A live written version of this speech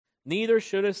Neither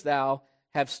shouldest thou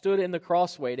have stood in the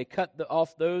crossway to cut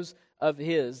off those of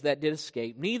his that did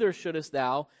escape. Neither shouldest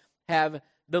thou have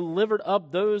delivered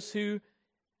up those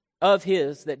of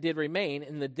his that did remain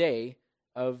in the day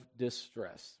of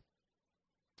distress.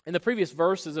 In the previous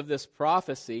verses of this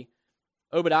prophecy,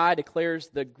 Obadiah declares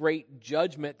the great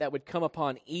judgment that would come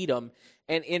upon Edom.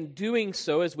 And in doing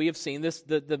so, as we have seen,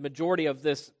 the majority of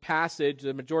this passage,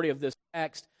 the majority of this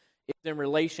text, is in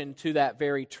relation to that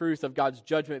very truth of God's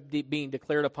judgment being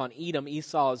declared upon Edom,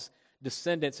 Esau's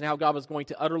descendants, and how God was going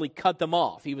to utterly cut them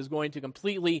off. He was going to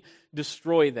completely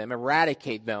destroy them,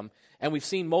 eradicate them. And we've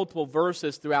seen multiple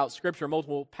verses throughout Scripture,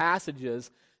 multiple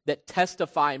passages that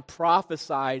testify and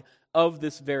prophesy of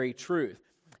this very truth.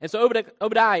 And so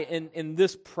Obadiah, in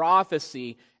this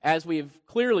prophecy, as we've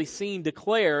clearly seen,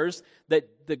 declares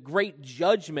that the great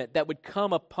judgment that would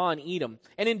come upon Edom.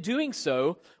 And in doing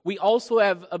so, we also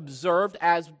have observed,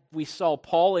 as we saw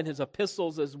Paul in his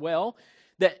epistles as well,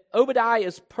 that Obadiah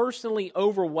is personally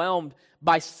overwhelmed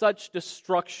by such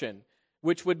destruction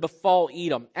which would befall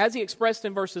Edom. As he expressed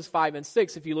in verses 5 and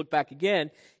 6, if you look back again,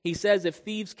 he says, "If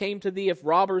thieves came to thee, if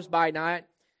robbers by night,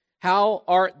 how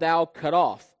art thou cut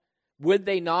off? Would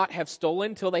they not have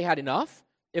stolen till they had enough?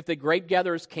 If the grape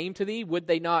gatherers came to thee, would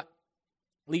they not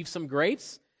leave some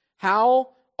grapes? How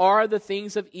are the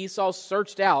things of Esau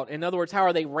searched out?" In other words, how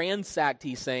are they ransacked,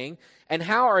 he's saying. "And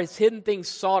how are his hidden things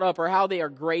sought up, or how they are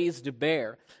grazed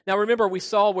bare?" Now remember, we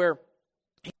saw where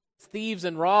thieves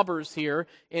and robbers here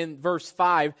in verse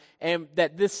 5, and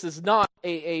that this is not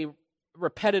a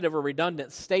repetitive or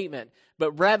redundant statement,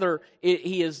 but rather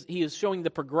he is showing the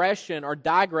progression or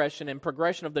digression and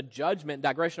progression of the judgment,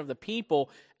 digression of the people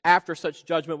after such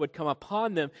judgment would come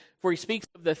upon them. For he speaks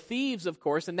of the thieves, of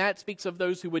course, and that speaks of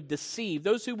those who would deceive,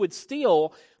 those who would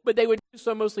steal, but they would do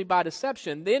so mostly by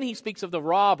deception. Then he speaks of the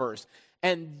robbers,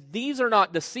 and these are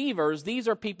not deceivers, these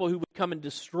are people who would come and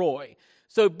destroy.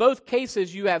 So both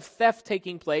cases you have theft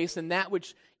taking place and that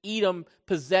which Edom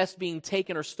possessed being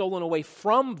taken or stolen away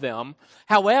from them.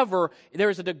 However,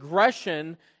 there's a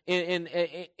digression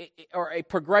or a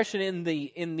progression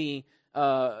in the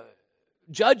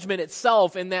judgment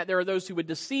itself, in that there are those who would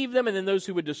deceive them and then those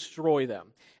who would destroy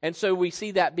them. And so we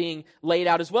see that being laid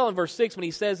out as well in verse 6 when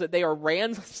he says that they are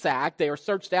ransacked, they are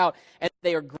searched out, and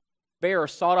they are bare or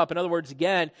sought up. In other words,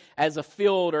 again, as a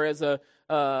field or as a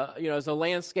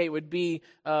landscape would be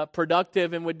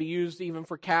productive and would be used even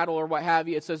for cattle or what have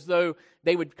you, it's as though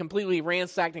they would completely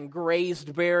ransacked and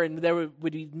grazed bare, and there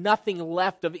would be nothing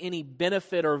left of any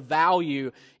benefit or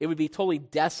value. It would be totally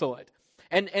desolate.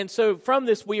 And so from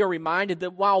this we are reminded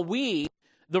that while we,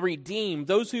 the redeemed,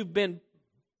 those who've been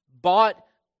bought,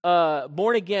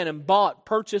 born again and bought,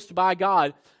 purchased by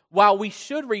God, while we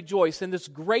should rejoice in this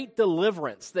great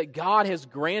deliverance that God has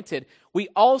granted, we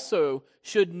also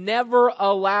should never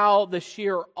allow the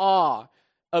sheer awe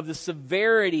of the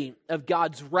severity of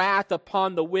God's wrath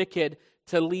upon the wicked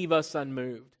to leave us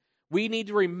unmoved. We need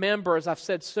to remember, as I've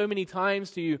said so many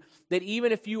times to you, that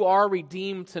even if you are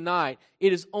redeemed tonight,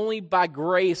 it is only by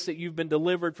grace that you've been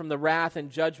delivered from the wrath and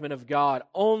judgment of God.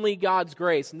 Only God's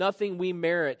grace, nothing we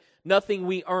merit, nothing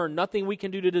we earn, nothing we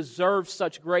can do to deserve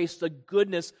such grace, the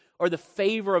goodness or the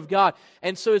favor of God.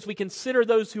 And so as we consider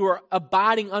those who are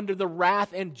abiding under the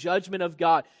wrath and judgment of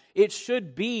God, it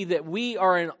should be that we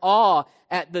are in awe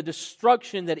at the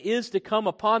destruction that is to come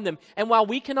upon them. And while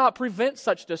we cannot prevent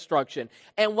such destruction,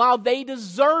 and while they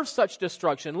deserve such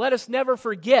destruction, let us never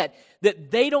forget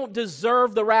that they don't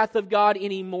deserve the wrath of God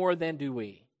any more than do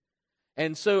we.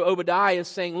 And so Obadiah is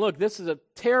saying, look, this is a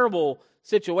terrible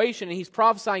situation, and he's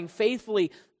prophesying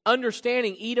faithfully,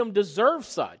 understanding Edom deserves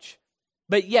such.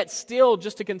 But yet still,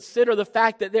 just to consider the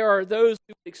fact that there are those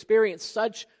who experience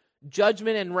such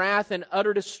judgment and wrath and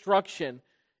utter destruction,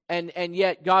 and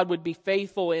yet God would be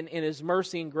faithful in His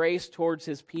mercy and grace towards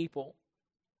His people.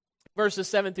 Verses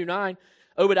 7 through 9,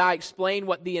 Obadiah explained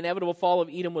what the inevitable fall of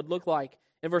Edom would look like.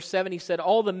 In verse 7 he said,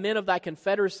 "All the men of thy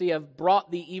confederacy have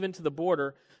brought thee even to the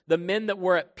border. The men that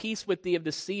were at peace with thee have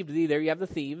deceived thee." There you have the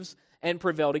thieves. "And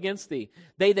prevailed against thee.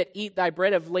 They that eat thy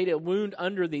bread have laid a wound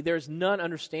under thee. There is none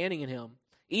understanding in him."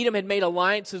 Edom had made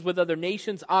alliances with other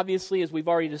nations, obviously, as we've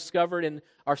already discovered in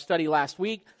our study last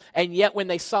week. And yet when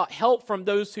they sought help from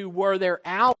those who were their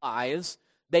allies,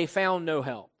 they found no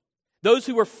help. Those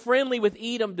who were friendly with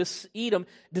Edom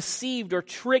deceived or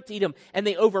tricked Edom, and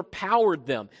they overpowered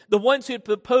them. The ones who had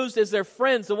proposed as their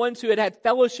friends, the ones who had had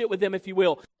fellowship with them, if you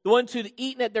will, the ones who had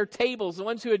eaten at their tables, the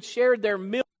ones who had shared their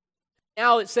meal,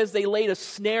 now it says they laid a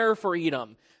snare for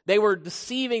Edom. They were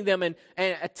deceiving them and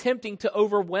attempting to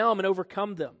overwhelm and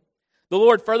overcome them. The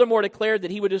Lord furthermore declared that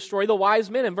He would destroy the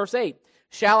wise men. In verse 8,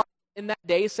 "Shall I in that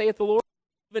day, saith the Lord,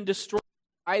 even destroy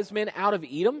wise men out of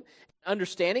Edom,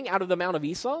 understanding out of the mount of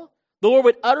Esau. The Lord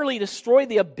would utterly destroy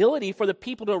the ability for the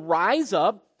people to rise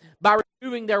up by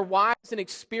removing their wise and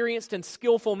experienced and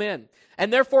skillful men,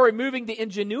 and therefore removing the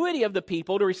ingenuity of the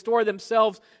people to restore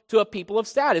themselves to a people of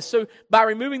status. So by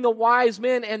removing the wise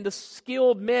men and the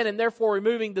skilled men, and therefore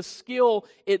removing the skill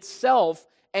itself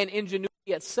and ingenuity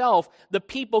itself, the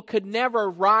people could never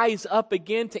rise up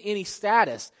again to any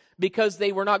status because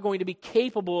they were not going to be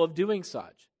capable of doing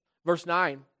such. Verse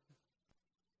 9,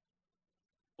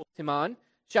 Timon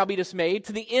shall be dismayed,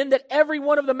 to the end that every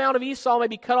one of the mount of Esau may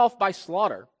be cut off by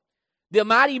slaughter. The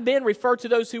mighty men refer to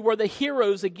those who were the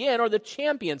heroes again, or the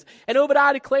champions. And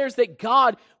Obadiah declares that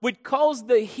God would cause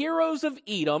the heroes of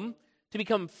Edom to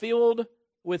become filled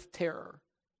with terror.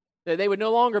 That they would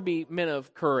no longer be men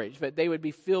of courage, but they would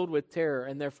be filled with terror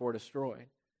and therefore destroyed.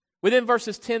 Within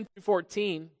verses 10 through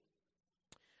 14,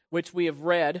 which we have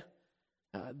read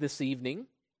this evening,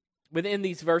 within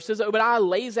these verses, Obadiah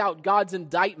lays out God's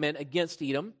indictment against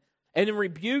Edom and then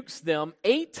rebukes them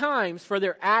 8 times for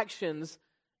their actions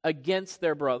against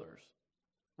their brothers.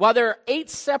 While there are 8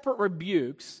 separate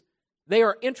rebukes, they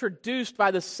are introduced by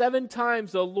the 7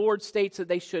 times the Lord states that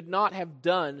they should not have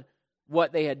done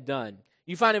what they had done.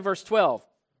 You find in verse 12,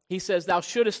 he says, thou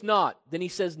shouldest not. Then he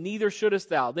says, neither shouldest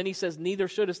thou. Then he says, neither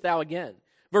shouldest thou again.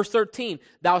 Verse 13,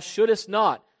 thou shouldest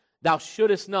not. Thou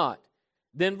shouldest not.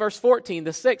 Then verse 14,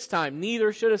 the 6th time,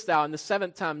 neither shouldest thou, and the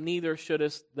 7th time, neither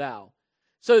shouldest thou.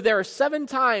 So there are 7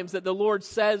 times that the Lord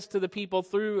says to the people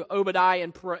through Obadiah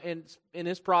in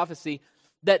his prophecy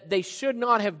that they should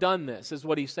not have done this, is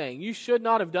what he's saying. You should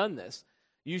not have done this.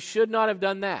 You should not have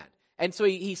done that. And so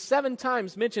he 7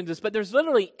 times mentions this, but there's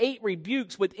literally 8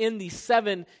 rebukes within these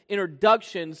 7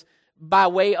 introductions by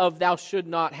way of thou should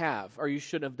not have, or you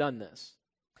shouldn't have done this.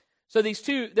 So these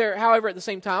 2, there, however, at the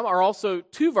same time, are also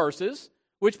 2 verses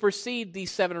which precede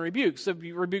these 7 rebukes. So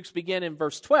rebukes begin in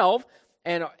verse 12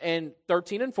 and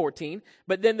 13 and 14.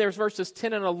 But then there's verses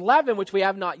 10 and 11, which we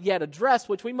have not yet addressed,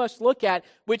 which we must look at,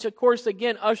 which of course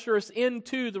again usher us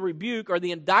into the rebuke or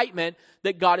the indictment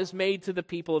that God has made to the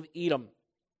people of Edom.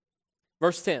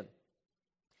 Verse 10.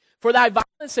 For thy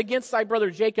violence against thy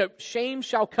brother Jacob, shame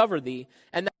shall cover thee,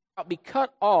 and thou shalt be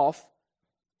cut off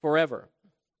forever.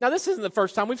 Now, this isn't the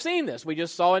first time we've seen this. We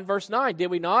just saw in verse 9,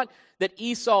 did we not? That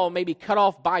Esau may be cut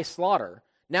off by slaughter.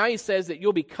 Now he says that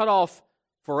you'll be cut off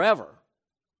forever.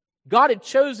 God had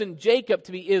chosen Jacob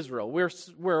to be Israel.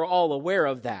 We're all aware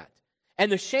of that.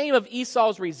 And the shame of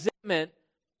Esau's resentment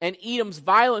and Edom's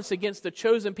violence against the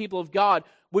chosen people of God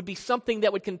would be something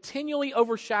that would continually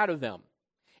overshadow them.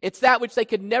 It's that which they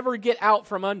could never get out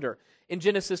from under. In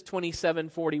Genesis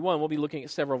 27:41, we'll be looking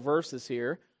at several verses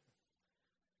here.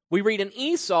 We read, and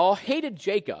Esau hated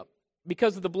Jacob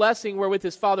because of the blessing wherewith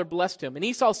his father blessed him. And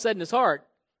Esau said in his heart,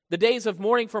 the days of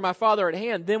mourning for my father at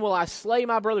hand, then will I slay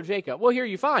my brother Jacob. Well, here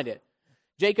you find it.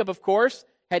 Jacob, of course,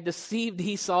 had deceived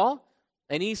Esau,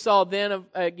 and Esau then,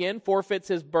 again, forfeits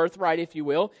his birthright, if you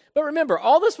will. But remember,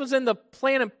 all this was in the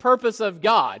plan and purpose of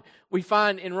God. We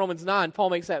find in Romans 9, Paul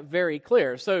makes that very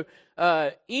clear. So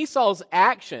Esau's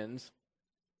actions,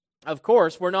 of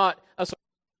course, were not a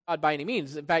God by any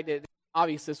means. In fact, it's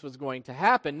obvious this was going to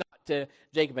happen, not to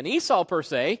Jacob and Esau per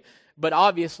se, but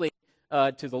obviously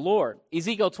to the Lord.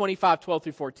 Ezekiel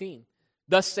 25:12-14.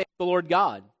 Thus saith the Lord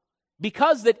God,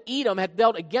 because that Edom hath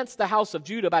dealt against the house of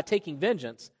Judah by taking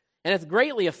vengeance, and hath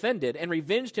greatly offended, and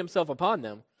revenged himself upon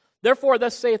them, therefore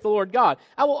thus saith the Lord God,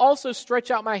 I will also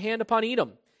stretch out my hand upon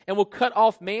Edom, and will cut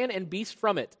off man and beast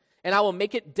from it, and I will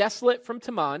make it desolate from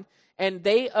Teman, and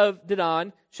they of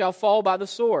Dedan shall fall by the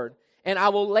sword. And I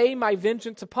will lay my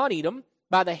vengeance upon Edom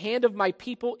by the hand of my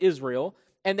people Israel,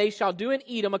 and they shall do in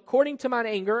Edom according to mine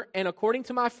anger and according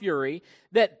to my fury,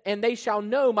 and they shall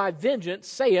know my vengeance,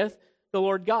 saith the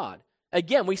Lord God.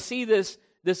 Again, we see this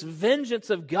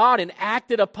vengeance of God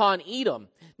enacted upon Edom.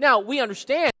 Now, we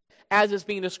understand, as is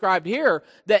being described here,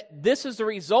 that this is the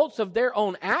results of their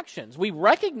own actions. We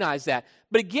recognize that.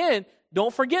 But again,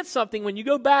 don't forget something. When you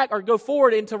go back or go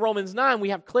forward into Romans 9, we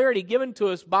have clarity given to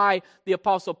us by the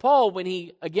Apostle Paul when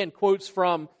he, again, quotes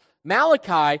from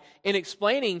Malachi in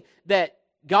explaining that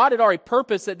God had already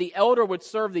purposed that the elder would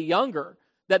serve the younger,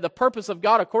 that the purpose of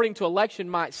God according to election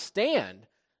might stand,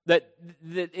 that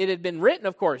it had been written,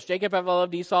 of course, Jacob have I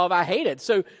loved, Esau have I hated.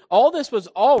 So all this was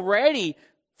already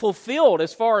fulfilled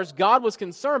as far as God was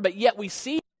concerned, but yet we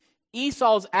see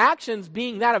Esau's actions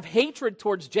being that of hatred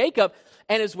towards Jacob,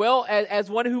 and as well as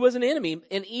one who was an enemy,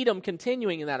 in Edom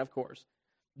continuing in that, of course.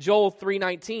 Joel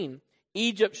 3:19,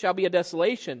 Egypt shall be a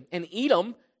desolation, and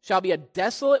Edom shall be a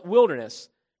desolate wilderness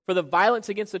for the violence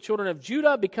against the children of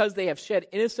Judah, because they have shed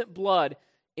innocent blood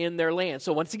in their land.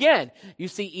 So once again, you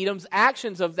see Edom's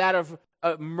actions of that of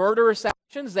murderous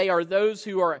actions. They are those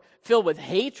who are filled with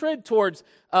hatred towards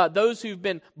those who've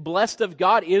been blessed of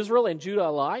God, Israel and Judah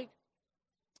alike.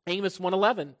 Amos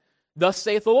 1:11, thus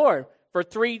saith the Lord, for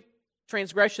 3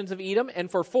 transgressions of Edom,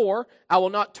 and for 4, I will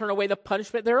not turn away the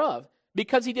punishment thereof,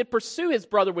 because he did pursue his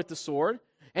brother with the sword,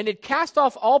 and did cast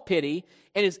off all pity,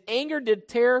 and his anger did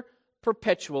tear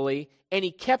perpetually, and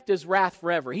he kept his wrath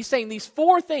forever. He's saying these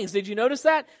 4 things. Did you notice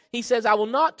that? He says, I will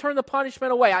not turn the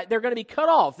punishment away. They're going to be cut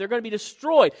off. They're going to be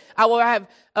destroyed. I will have,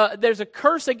 there's a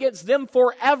curse against them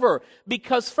forever,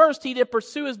 because first he did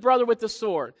pursue his brother with the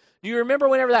sword. Do you remember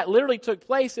whenever that literally took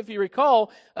place, if you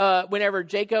recall, whenever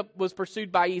Jacob was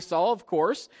pursued by Esau, of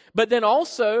course. But then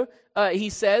also, he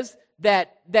says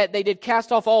that they did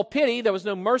cast off all pity. There was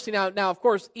no mercy. Now, of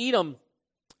course, Edom,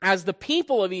 as the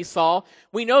people of Esau,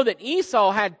 we know that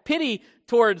Esau had pity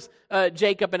towards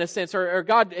Jacob in a sense, or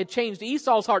God had changed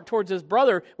Esau's heart towards his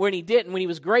brother when he didn't, when he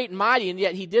was great and mighty, and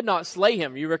yet he did not slay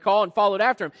him, you recall, and followed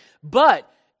after him. But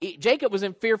Jacob was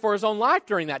in fear for his own life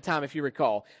during that time, if you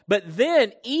recall. But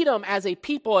then Edom, as a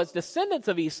people, as descendants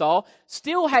of Esau,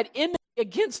 still had enmity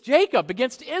against Jacob,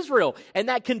 against Israel. And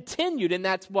that continued, and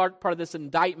that's part of this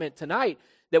indictment tonight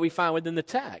that we find within the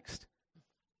text.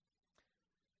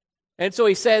 And so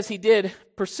he says he did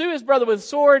pursue his brother with a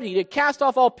sword, he did cast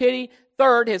off all pity.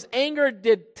 Third, his anger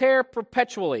did tear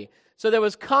perpetually. So there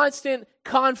was constant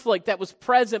conflict that was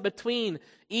present between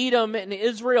Edom and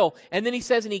Israel. And then he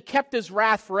says, and he kept his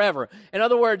wrath forever. In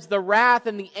other words, the wrath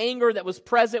and the anger that was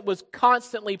present was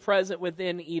constantly present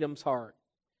within Edom's heart.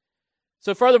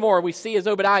 So furthermore, we see, as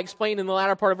Obadiah explained in the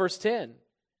latter part of verse 10,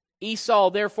 Esau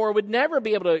therefore would never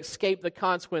be able to escape the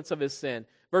consequence of his sin.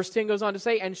 Verse 10 goes on to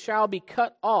say, and shall be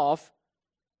cut off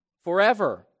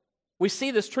forever. We see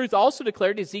this truth also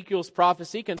declared in Ezekiel's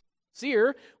prophecy concerning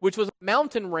Seir, which was a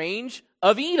mountain range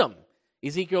of Edom.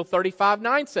 Ezekiel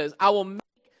 35:9 says, I will make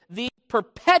thee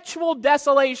perpetual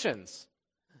desolations.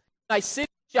 Thy city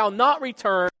shall not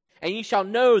return, and ye shall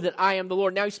know that I am the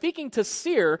Lord. Now he's speaking to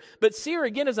Seir, but Seir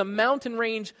again is a mountain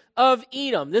range of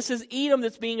Edom. This is Edom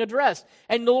that's being addressed.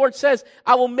 And the Lord says,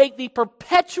 I will make thee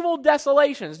perpetual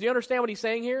desolations. Do you understand what he's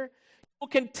saying here? You will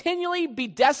continually be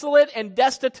desolate and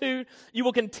destitute. You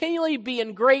will continually be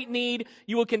in great need.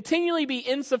 You will continually be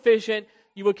insufficient.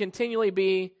 You will continually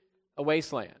be a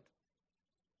wasteland.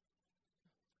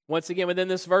 Once again, within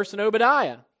this verse in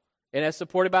Obadiah, and as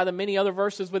supported by the many other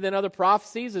verses within other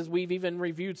prophecies, as we've even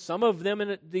reviewed some of them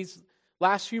in these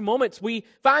last few moments, we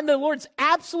find the Lord's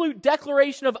absolute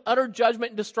declaration of utter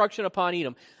judgment and destruction upon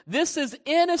Edom. This is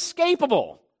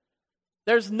inescapable.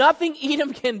 There's nothing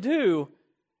Edom can do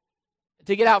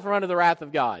to get out from under the wrath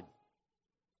of God.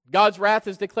 God's wrath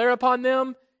is declared upon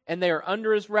them, and they are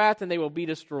under his wrath, and they will be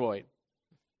destroyed.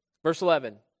 Verse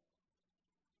 11.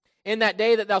 In that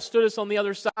day that thou stoodest on the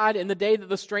other side, in the day that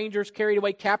the strangers carried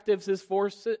away captive his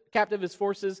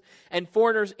forces, and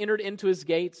foreigners entered into his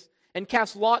gates, and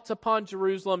cast lots upon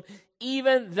Jerusalem,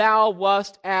 even thou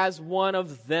wast as one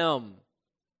of them.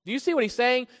 Do you see what he's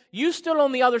saying? You stood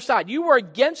on the other side. You were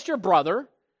against your brother.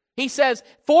 He says,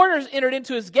 foreigners entered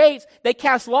into his gates. They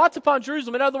cast lots upon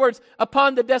Jerusalem. In other words,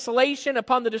 upon the desolation,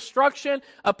 upon the destruction,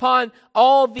 upon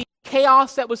all the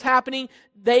chaos that was happening.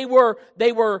 They were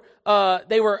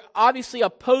obviously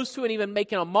opposed to it, even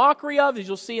making a mockery of, as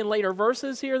you'll see in later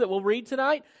verses here that we'll read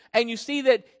tonight. And you see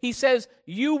that he says,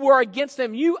 you were against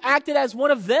them. You acted as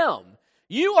one of them.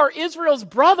 You are Israel's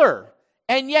brother.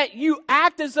 And yet you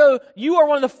act as though you are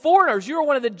one of the foreigners. You are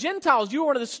one of the Gentiles. You are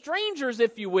one of the strangers,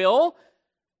 if you will,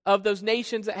 of those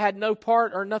nations that had no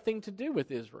part or nothing to do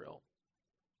with Israel,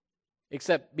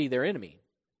 except be their enemy.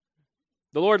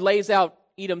 The Lord lays out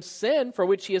Edom's sin, for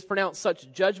which he has pronounced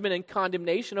such judgment and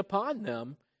condemnation upon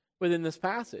them within this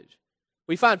passage.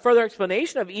 We find further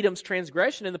explanation of Edom's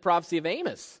transgression in the prophecy of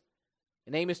Amos.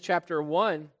 In Amos chapter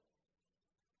 1,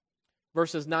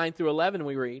 verses 9 through 11,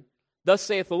 we read, Thus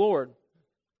saith the Lord,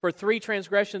 for 3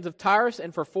 transgressions of Tyrus,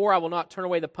 and for 4 I will not turn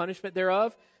away the punishment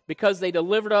thereof, because they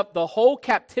delivered up the whole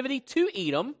captivity to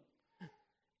Edom,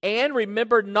 and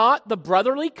remembered not the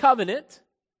brotherly covenant.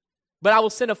 But I will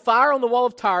send a fire on the wall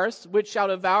of Tyrus, which shall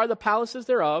devour the palaces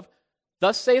thereof.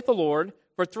 Thus saith the Lord,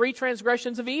 for 3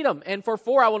 transgressions of Edom, and for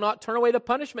 4 I will not turn away the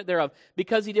punishment thereof,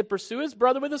 because he did pursue his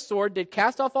brother with a sword, did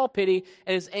cast off all pity,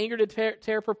 and his anger did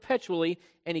tear perpetually,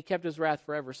 and he kept his wrath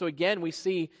forever. So again, we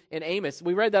see in Amos,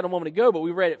 we read that a moment ago, but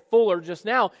we read it fuller just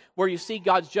now, where you see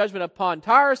God's judgment upon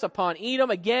Tyrus, upon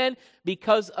Edom, again,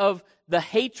 because of the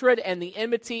hatred and the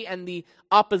enmity and the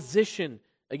opposition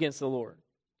against the Lord.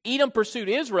 Edom pursued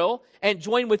Israel and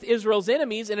joined with Israel's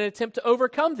enemies in an attempt to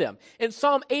overcome them. In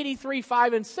Psalm 83,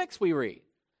 5 and 6 we read,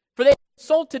 For they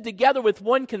consulted together with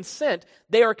one consent,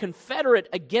 they are confederate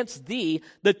against thee,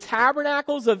 the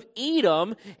tabernacles of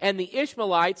Edom and the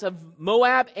Ishmaelites of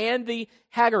Moab and the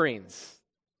Hagarenes.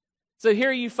 So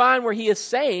here you find where he is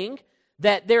saying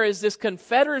that there is this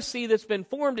confederacy that's been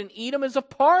formed, and Edom is a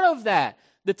part of that.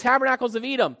 The tabernacles of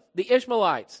Edom, the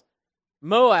Ishmaelites,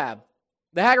 Moab,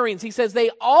 the Hagarenes. He says they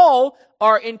all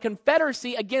are in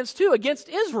confederacy against who? Against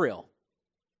Israel.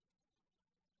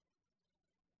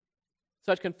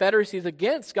 Such confederacies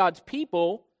against God's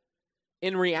people,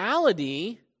 in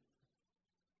reality,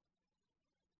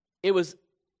 it was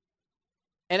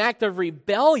an act of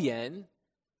rebellion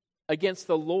against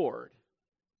the Lord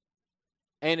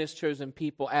and His chosen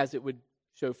people, as it would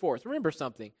show forth. Remember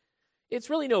something. It's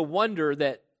really no wonder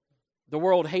that the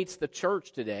world hates the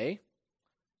church today.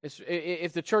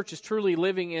 If the church is truly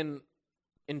living in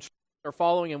truth, or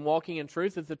following and walking in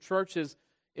truth, if the church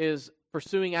is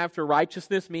pursuing after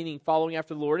righteousness, meaning following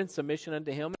after the Lord in submission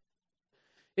unto Him,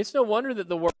 it's no wonder that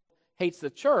the world hates the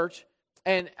church.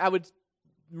 And I would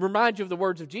remind you of the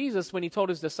words of Jesus when He told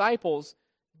His disciples,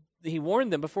 He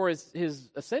warned them before His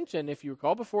ascension, if you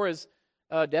recall, before His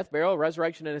death, burial,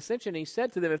 resurrection, and ascension. He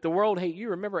said to them, if the world hate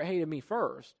you, remember it hated me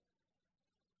first.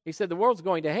 He said, the world's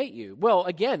going to hate you. Well,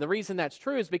 again, the reason that's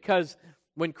true is because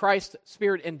when Christ's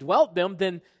Spirit indwelt them,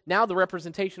 then now the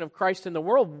representation of Christ in the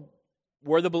world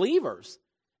were the believers.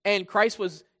 And Christ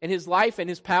was, in His life and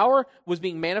His power, was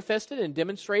being manifested and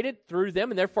demonstrated through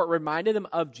them, and therefore it reminded them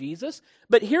of Jesus.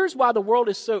 But here's why the world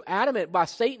is so adamant, why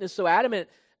Satan is so adamant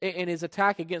in his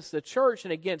attack against the church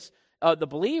and against the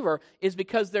believer, is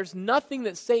because there's nothing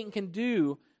that Satan can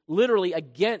do literally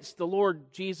against the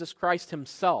Lord Jesus Christ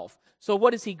Himself. So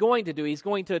what is he going to do? He's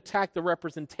going to attack the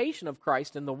representation of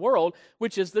Christ in the world,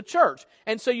 which is the church.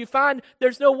 And so you find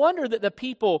there's no wonder that the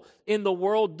people in the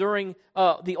world during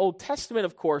the Old Testament,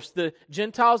 of course, the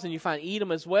Gentiles, and you find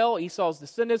Edom as well, Esau's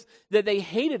descendants, that they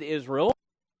hated Israel.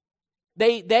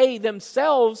 They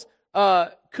themselves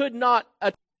could not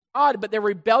attack God, but their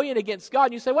rebellion against God.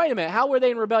 And you say, wait a minute, how were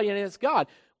they in rebellion against God?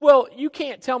 Well, you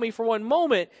can't tell me for one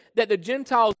moment that the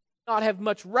Gentiles not have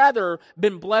much rather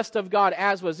been blessed of God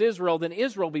as was Israel than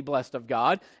Israel be blessed of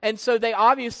God. And so they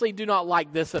obviously do not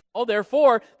like this at all.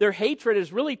 Therefore, their hatred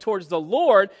is really towards the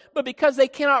Lord. But because they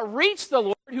cannot reach the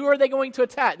Lord, who are they going to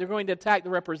attack? They're going to attack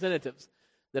the representatives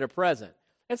that are present.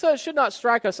 And so it should not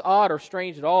strike us odd or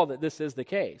strange at all that this is the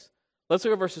case. Let's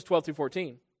look at verses 12 through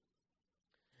 14.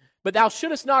 But thou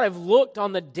shouldest not have looked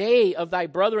on the day of thy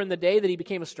brother in the day that he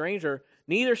became a stranger,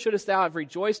 neither shouldest thou have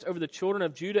rejoiced over the children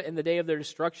of Judah in the day of their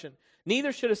destruction.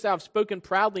 Neither shouldest thou have spoken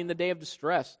proudly in the day of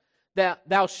distress. That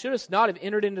thou shouldest not have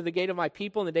entered into the gate of my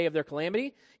people in the day of their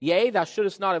calamity. Yea, thou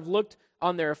shouldest not have looked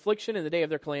on their affliction in the day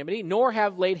of their calamity, nor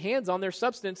have laid hands on their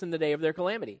substance in the day of their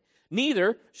calamity.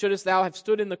 Neither shouldest thou have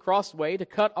stood in the crossway to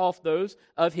cut off those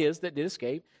of his that did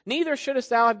escape. Neither shouldest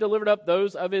thou have delivered up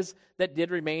those of his that did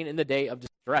remain in the day of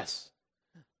distress.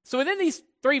 So within these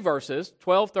three verses,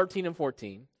 12, 13, and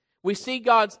 14, we see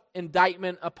God's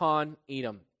indictment upon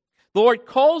Edom. The Lord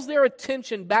calls their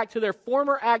attention back to their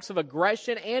former acts of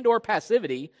aggression and or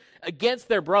passivity against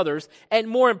their brothers, and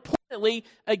more importantly,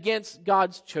 against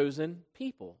God's chosen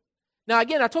people. Now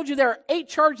again, I told you there are 8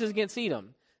 charges against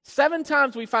Edom. 7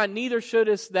 times we find neither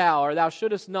shouldest thou or thou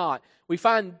shouldest not. We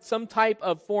find some type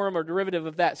of form or derivative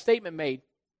of that statement made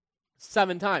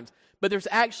 7 times. But there's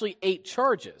actually 8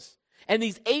 charges. And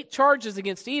these 8 charges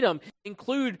against Edom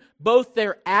include both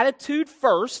their attitude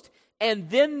first and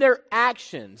then their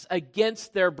actions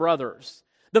against their brothers.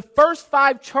 The first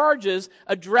 5 charges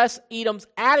address Edom's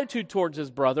attitude towards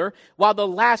his brother, while the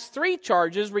last 3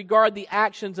 charges regard the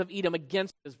actions of Edom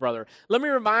against his brother. Let me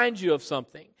remind you of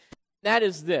something. That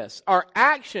is this. Our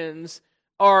actions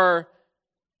are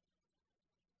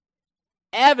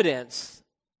evidence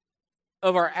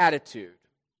of our attitude.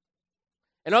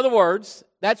 In other words,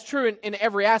 that's true in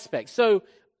every aspect. So,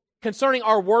 concerning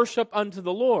our worship unto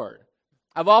the Lord,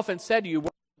 I've often said to you,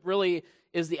 worship really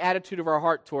is the attitude of our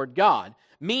heart toward God.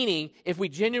 Meaning, if we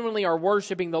genuinely are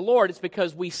worshiping the Lord, it's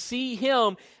because we see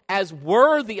Him as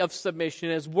worthy of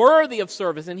submission, as worthy of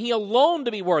service, and He alone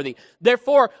to be worthy.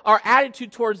 Therefore, our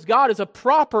attitude towards God is a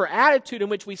proper attitude in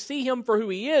which we see Him for who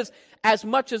He is, as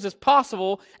much as is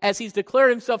possible, as He's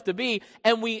declared Himself to be,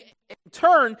 and we in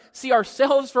turn see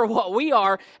ourselves for what we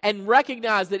are and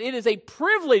recognize that it is a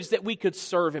privilege that we could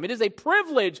serve Him. It is a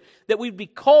privilege that we'd be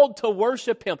called to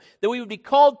worship Him, that we would be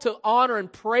called to honor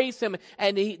and praise Him,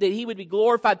 and that He would be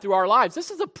glorified through our lives.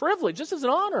 This is a privilege. This is an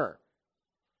honor.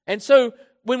 And so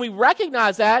when we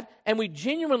recognize that and we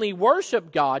genuinely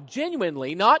worship God,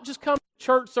 genuinely, not just come to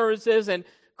church services and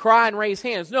cry and raise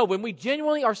hands. No, when we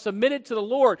genuinely are submitted to the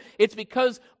Lord, it's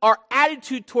because our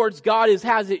attitude towards God is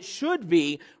as it should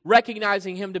be,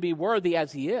 recognizing Him to be worthy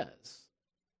as He is.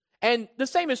 And the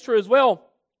same is true as well.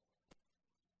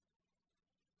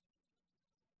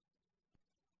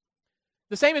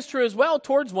 The same is true as well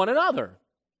towards one another.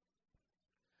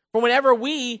 For whenever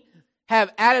we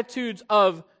have attitudes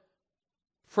of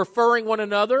preferring one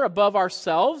another above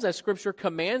ourselves, as Scripture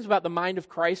commands about the mind of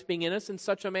Christ being in us in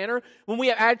such a manner, when we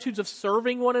have attitudes of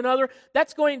serving one another,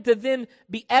 that's going to then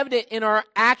be evident in our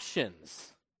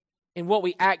actions, in what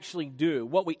we actually do,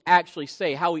 what we actually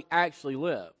say, how we actually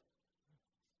live.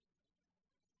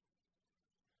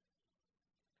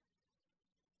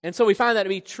 And so we find that to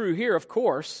be true here, of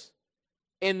course,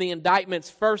 in the indictments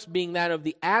first being that of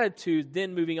the attitude,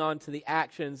 then moving on to the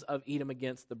actions of Edom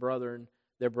against the brethren,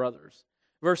 their brothers.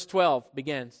 Verse 12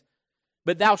 begins,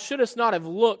 "But thou shouldest not have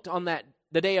looked on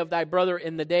the day of thy brother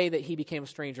in the day that he became a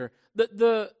stranger."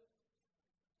 The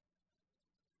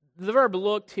verb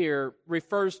looked here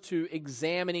refers to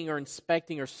examining or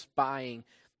inspecting or spying.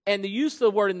 And the use of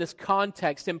the word in this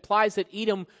context implies that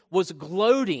Edom was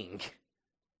gloating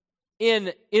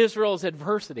in Israel's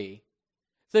adversity.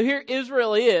 So here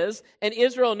Israel is, and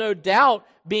Israel no doubt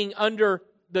being under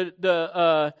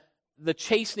the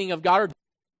chastening of God, or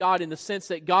God in the sense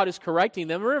that God is correcting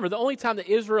them. Remember, the only time that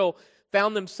Israel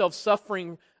found themselves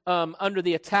suffering under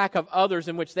the attack of others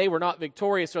in which they were not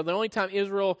victorious, or the only time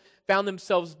Israel found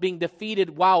themselves being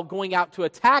defeated while going out to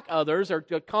attack others or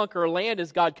to conquer a land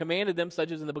as God commanded them,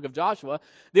 such as in the book of Joshua,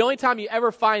 the only time you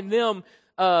ever find them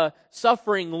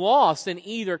suffering loss in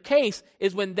either case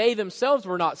is when they themselves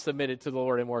were not submitted to the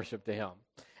Lord and worship to Him.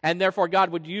 And therefore God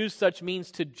would use such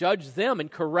means to judge them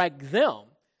and correct them.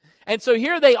 And so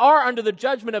here they are under the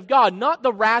judgment of God, not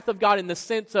the wrath of God in the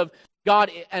sense of God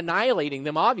annihilating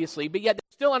them, obviously, but yet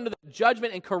they're still under the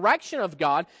judgment and correction of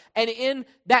God. And in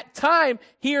that time,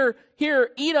 here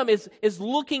Edom is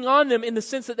looking on them in the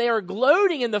sense that they are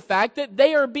gloating in the fact that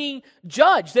they are being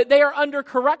judged, that they are under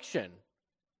correction.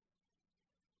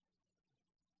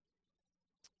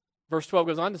 Verse 12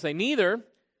 goes on to say, "Neither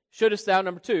shouldest thou,"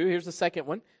 number 2, here's the second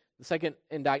one, the second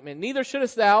indictment, "neither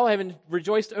shouldest thou have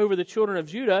rejoiced over the children of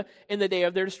Judah in the day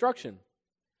of their destruction."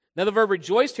 Now the verb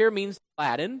rejoiced here means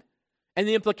gladden, and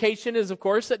the implication is, of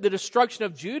course, that the destruction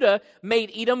of Judah made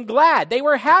Edom glad. They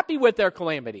were happy with their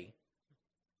calamity.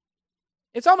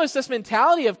 It's almost this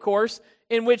mentality, of course,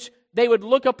 in which they would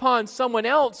look upon someone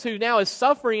else who now is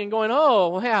suffering and going, "Oh,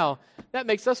 wow, that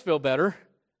makes us feel better."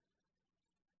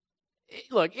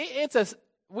 Look,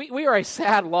 we are a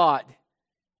sad lot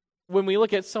when we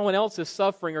look at someone else's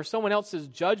suffering or someone else's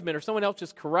judgment or someone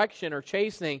else's correction or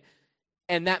chastening,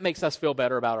 and that makes us feel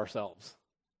better about ourselves.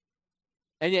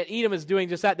 And yet Edom is doing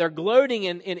just that. They're gloating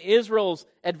in Israel's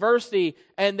adversity,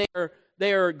 and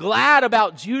they are glad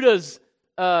about Judah's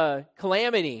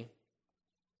calamity.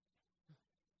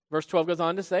 Verse 12 goes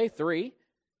on to say, 3,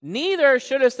 "Neither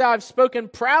shouldest thou have spoken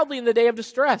proudly in the day of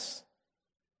distress."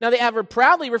 Now, the adverb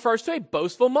proudly refers to a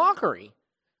boastful mockery.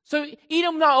 So,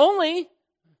 Edom not only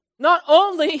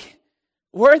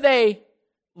were they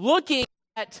looking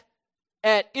at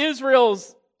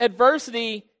Israel's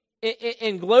adversity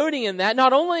and gloating in that,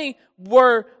 not only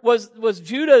was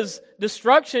Judah's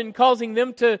destruction causing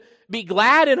them to be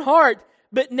glad in heart,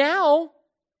 but now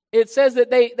it says that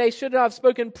they should have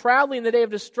spoken proudly in the day of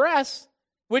distress,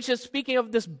 which is speaking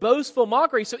of this boastful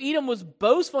mockery. So Edom was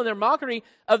boastful in their mockery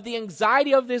of the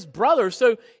anxiety of his brother.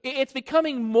 So it's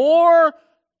becoming more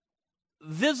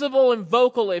visible and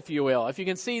vocal, if you will. If you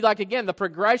can see, like, again, the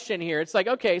progression here. It's like,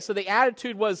 okay, so the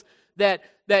attitude was that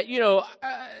they're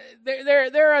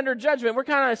under judgment. We're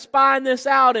kind of spying this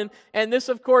out, and this,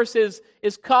 of course, is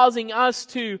causing us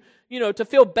to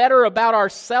feel better about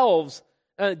ourselves.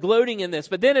 Gloating in this,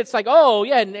 but then it's like, oh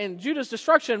yeah, and Judah's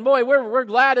destruction, boy, we're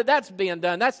glad that that's being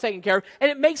done, that's taken care of,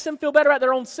 and it makes them feel better about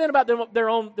their own sin, about their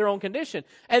own condition.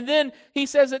 And then he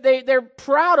says that they're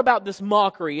proud about this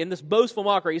mockery and this boastful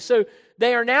mockery. So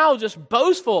they are now just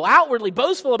boastful, outwardly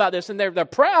boastful about this, and they're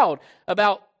proud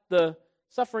about the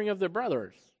suffering of their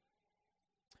brothers.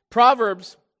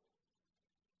 Proverbs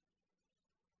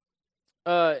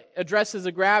addresses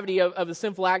the gravity of the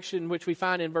sinful action which we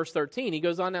find in verse 13. He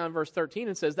goes on now in verse 13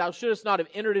 and says, "Thou shouldest not have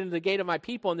entered into the gate of my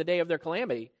people in the day of their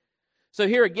calamity." So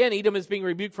here again, Edom is being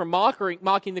rebuked for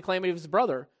mocking the calamity of his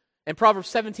brother. In Proverbs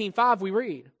 17:5 we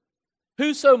read,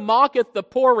 "Whoso mocketh the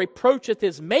poor reproacheth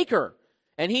his maker,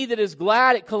 and he that is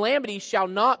glad at calamity shall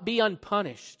not be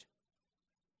unpunished."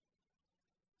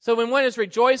 So when one is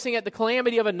rejoicing at the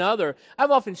calamity of another,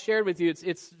 I've often shared with you,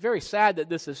 it's very sad that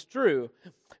this is true,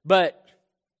 but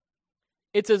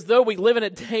it's as though we live in a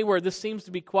day where this seems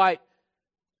to be quite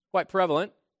quite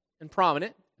prevalent and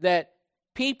prominent, that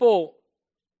people,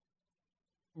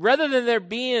 rather than there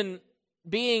being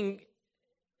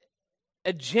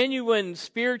a genuine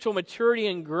spiritual maturity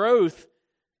and growth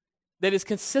that is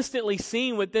consistently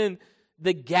seen within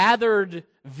the gathered,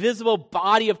 visible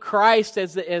body of Christ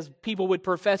as people would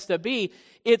profess to be,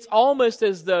 it's almost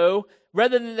as though,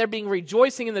 rather than there being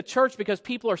rejoicing in the church because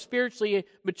people are spiritually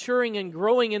maturing and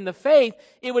growing in the faith,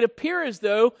 it would appear as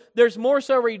though there's more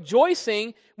so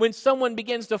rejoicing when someone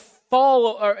begins to fall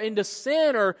or into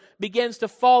sin or begins to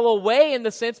fall away in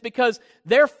the sense because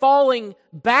they're falling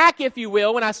back, if you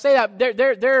will. When I say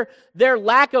that, their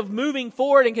lack of moving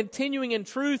forward and continuing in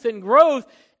truth and growth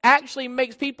actually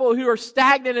makes people who are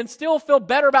stagnant and still feel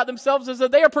better about themselves as though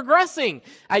they are progressing.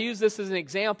 I use this as an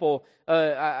example.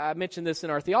 I mentioned this in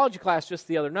our theology class just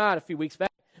the other night, a few weeks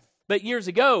back. But years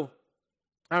ago,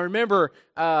 I remember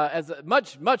as a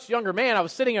much younger man, I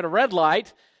was sitting at a red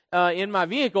light in my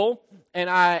vehicle, and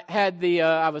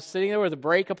I was sitting there with a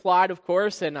brake applied, of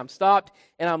course, and I'm stopped,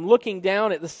 and I'm looking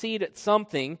down at the seat at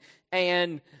something,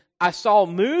 and I saw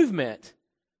movement.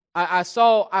 I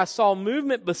saw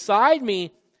movement beside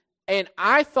me. And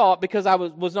I thought, because I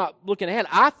was not looking ahead,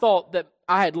 I thought that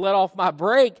I had let off my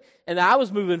brake and that I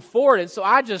was moving forward. And so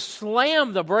I just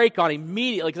slammed the brake on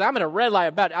immediately because I'm in a red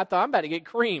light. I thought I'm about to get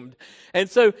creamed. And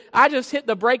so I just hit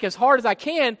the brake as hard as I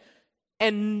can,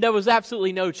 and there was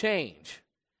absolutely no change.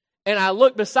 And I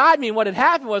looked beside me, and what had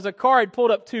happened was a car had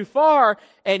pulled up too far,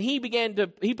 and he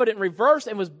put it in reverse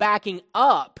and was backing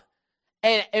up.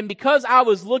 And because I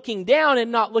was looking down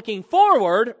and not looking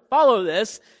forward, follow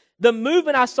this, the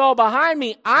movement I saw behind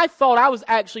me, I thought I was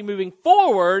actually moving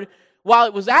forward, while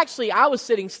it was actually I was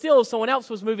sitting still, someone else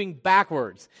was moving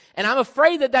backwards. And I'm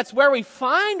afraid that that's where we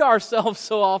find ourselves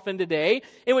so often today,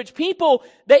 in which people,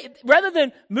 rather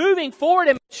than moving forward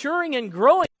and maturing and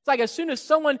growing, it's like as soon as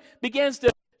someone begins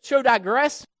to show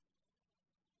digress,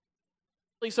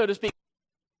 so to speak,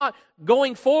 not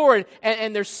going forward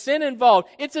and there's sin involved,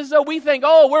 it's as though we think,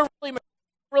 oh, we're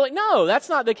really, no, that's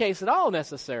not the case at all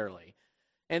necessarily.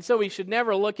 And so we should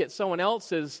never look at someone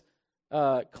else's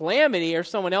calamity or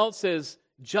someone else's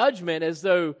judgment as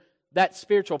though that's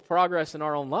spiritual progress in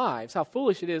our own lives. How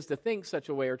foolish it is to think such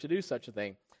a way or to do such a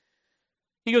thing.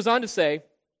 He goes on to say,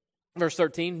 verse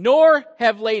 13, nor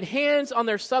have laid hands on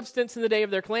their substance in the day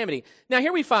of their calamity. Now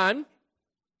here we find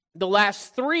the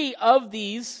last three of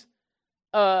these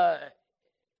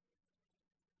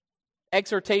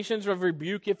exhortations of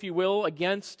rebuke, if you will,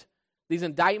 against these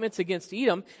indictments against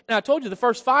Edom. And I told you the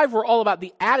first five were all about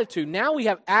the attitude. Now we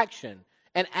have action.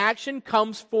 And action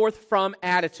comes forth from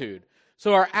attitude.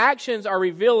 So our actions are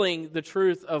revealing the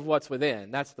truth of what's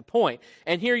within. That's the point.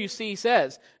 And here you see he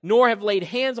says, nor have laid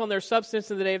hands on their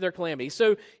substance in the day of their calamity.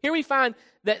 So here we find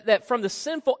that from the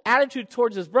sinful attitude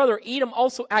towards his brother, Edom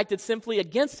also acted sinfully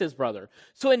against his brother.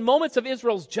 So in moments of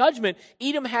Israel's judgment,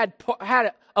 Edom had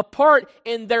a part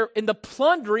in the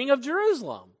plundering of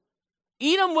Jerusalem.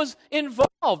 Edom was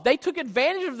involved. They took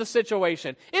advantage of the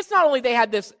situation. It's not only they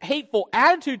had this hateful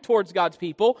attitude towards God's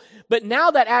people, but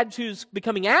now that attitude is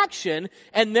becoming action,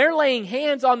 and they're laying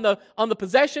hands on the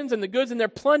possessions and the goods, and they're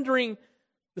plundering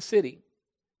the city.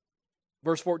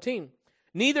 Verse 14,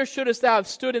 neither shouldest thou have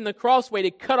stood in the crossway to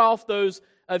cut off those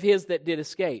of his that did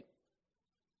escape.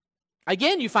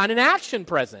 Again, you find an action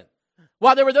present.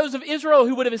 While there were those of Israel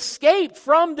who would have escaped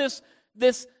from this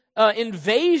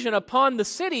invasion upon the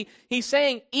city, he's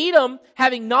saying Edom,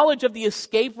 having knowledge of the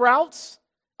escape routes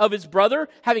of his brother,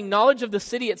 having knowledge of the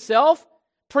city itself,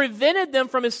 prevented them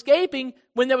from escaping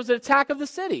when there was an attack of the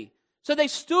city. So they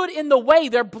stood in the way.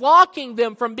 They're blocking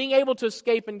them from being able to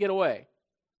escape and get away.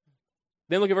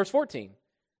 Then look at verse 14.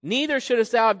 Neither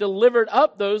shouldest thou have delivered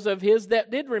up those of his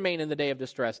that did remain in the day of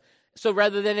distress. So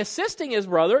rather than assisting his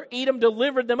brother, Edom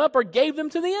delivered them up or gave them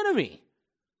to the enemy.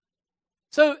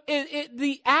 So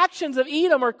the actions of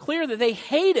Edom are clear that they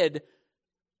hated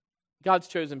God's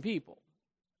chosen people.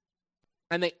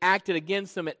 And they acted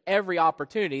against them at every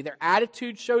opportunity. Their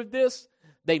attitude showed this.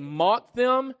 They mocked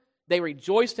them. They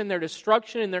rejoiced in their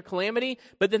destruction and their calamity.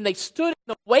 But then they stood in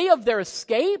the way of their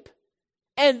escape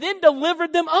and then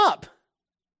delivered them up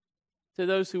to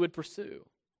those who would pursue.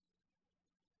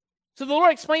 So the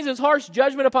Lord explains his harsh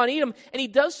judgment upon Edom, and he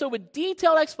does so with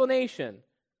detailed explanation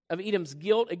of Edom's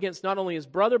guilt against not only his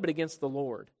brother, but against the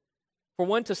Lord. For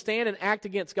one to stand and act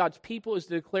against God's people is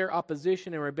to declare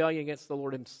opposition and rebellion against the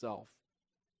Lord himself.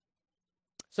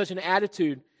 Such an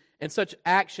attitude and such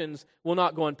actions will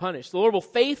not go unpunished. The Lord will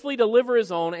faithfully deliver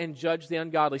his own and judge the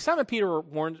ungodly. Simon Peter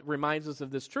reminds us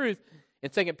of this truth in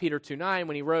 2 Peter 2:9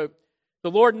 when he wrote,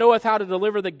 the Lord knoweth how to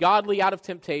deliver the godly out of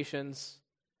temptations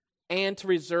and to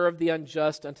reserve the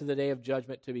unjust unto the day of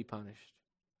judgment to be punished.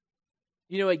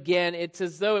 Again, it's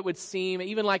as though it would seem,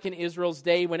 even like in Israel's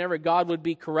day, whenever God would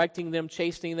be correcting them,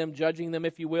 chastening them, judging them,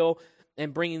 if you will,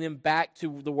 and bringing them back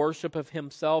to the worship of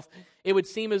himself, it would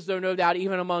seem as though, no doubt,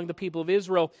 even among the people of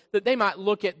Israel, that they might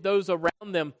look at those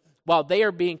around them while they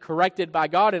are being corrected by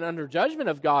God and under judgment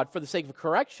of God for the sake of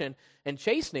correction and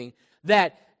chastening,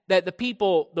 that the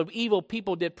evil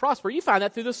people did prosper. You find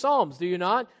that through the Psalms, do you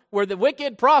not? Where the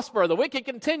wicked prosper, the wicked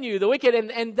continue,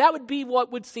 and that would be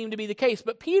what would seem to be the case.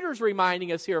 But Peter's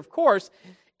reminding us here, of course,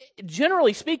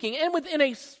 generally speaking, and within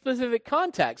a specific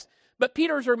context, but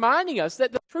Peter's reminding us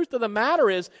that the truth of the matter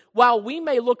is, while we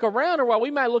may look around or while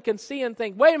we might look and see and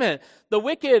think, wait a minute, the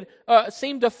wicked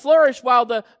seem to flourish while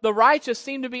the righteous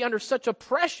seem to be under such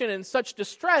oppression and such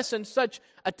distress and such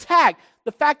attack.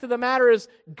 The fact of the matter is,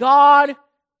 God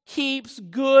keeps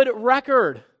good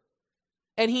record.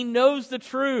 And He knows the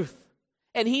truth.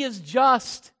 And He is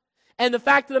just. And the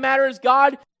fact of the matter is,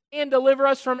 God can deliver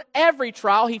us from every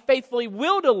trial. He faithfully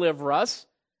will deliver us.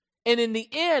 And in the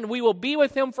end, we will be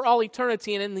with Him for all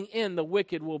eternity. And in the end, the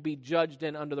wicked will be judged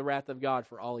and under the wrath of God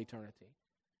for all eternity.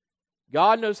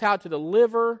 God knows how to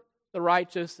deliver the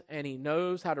righteous, and He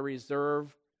knows how to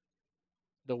reserve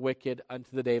the wicked unto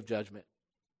the day of judgment.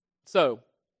 So,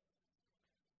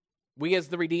 we as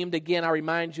the redeemed, again, I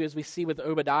remind you, as we see with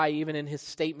Obadiah, even in his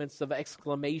statements of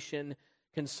exclamation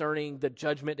concerning the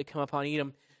judgment to come upon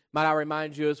Edom, might I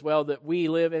remind you as well that we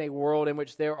live in a world in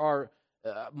which there are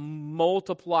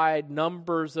multiplied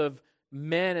numbers of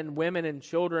men and women and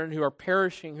children who are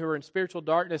perishing, who are in spiritual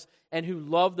darkness, and who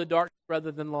love the darkness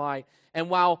rather than light. And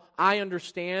while I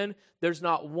understand there's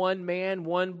not one man,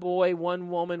 one boy,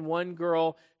 one woman, one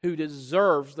girl who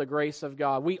deserves the grace of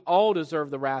God, we all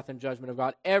deserve the wrath and judgment of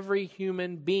God, every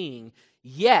human being.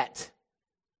 Yet,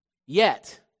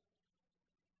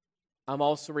 I'm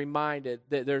also reminded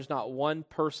that there's not one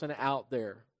person out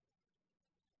there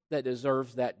that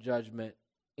deserves that judgment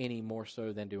any more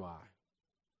so than do I.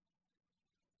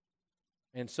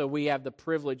 And so we have the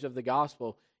privilege of the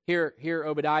gospel. Here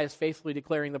Obadiah is faithfully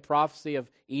declaring the prophecy of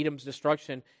Edom's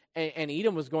destruction, and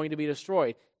Edom was going to be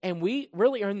destroyed. And we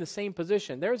really are in the same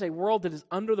position. There is a world that is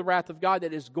under the wrath of God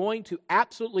that is going to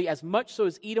absolutely, as much so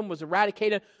as Edom was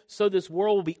eradicated, so this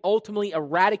world will be ultimately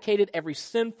eradicated. Every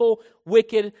sinful,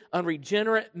 wicked,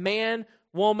 unregenerate man,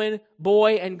 woman,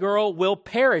 boy, and girl will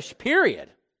perish, period.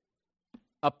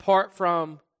 Apart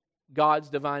from God's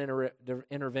divine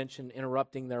intervention,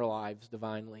 interrupting their lives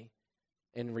divinely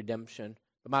in redemption.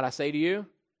 But might I say to you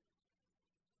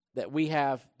that we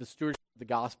have the stewardship of the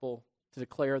gospel to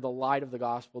declare the light of the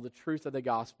gospel, the truth of the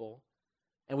gospel,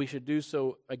 and we should do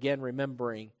so, again,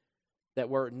 remembering that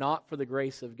were it not for the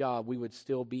grace of God, we would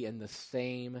still be in the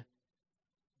same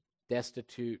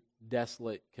destitute,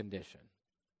 desolate condition.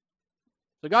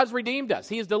 So God's redeemed us.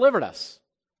 He has delivered us.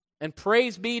 And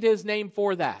praise be to His name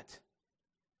for that.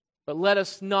 But let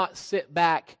us not sit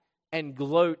back and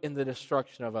gloat in the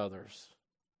destruction of others.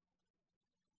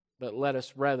 But let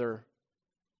us rather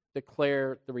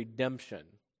declare the redemption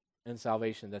and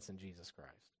salvation that's in Jesus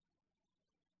Christ.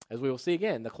 As we will see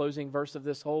again, the closing verse of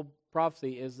this whole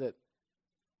prophecy is that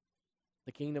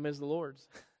the kingdom is the Lord's.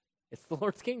 It's the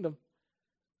Lord's kingdom.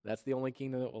 That's the only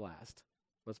kingdom that will last.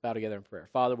 Let's bow together in prayer.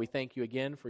 Father, we thank you again for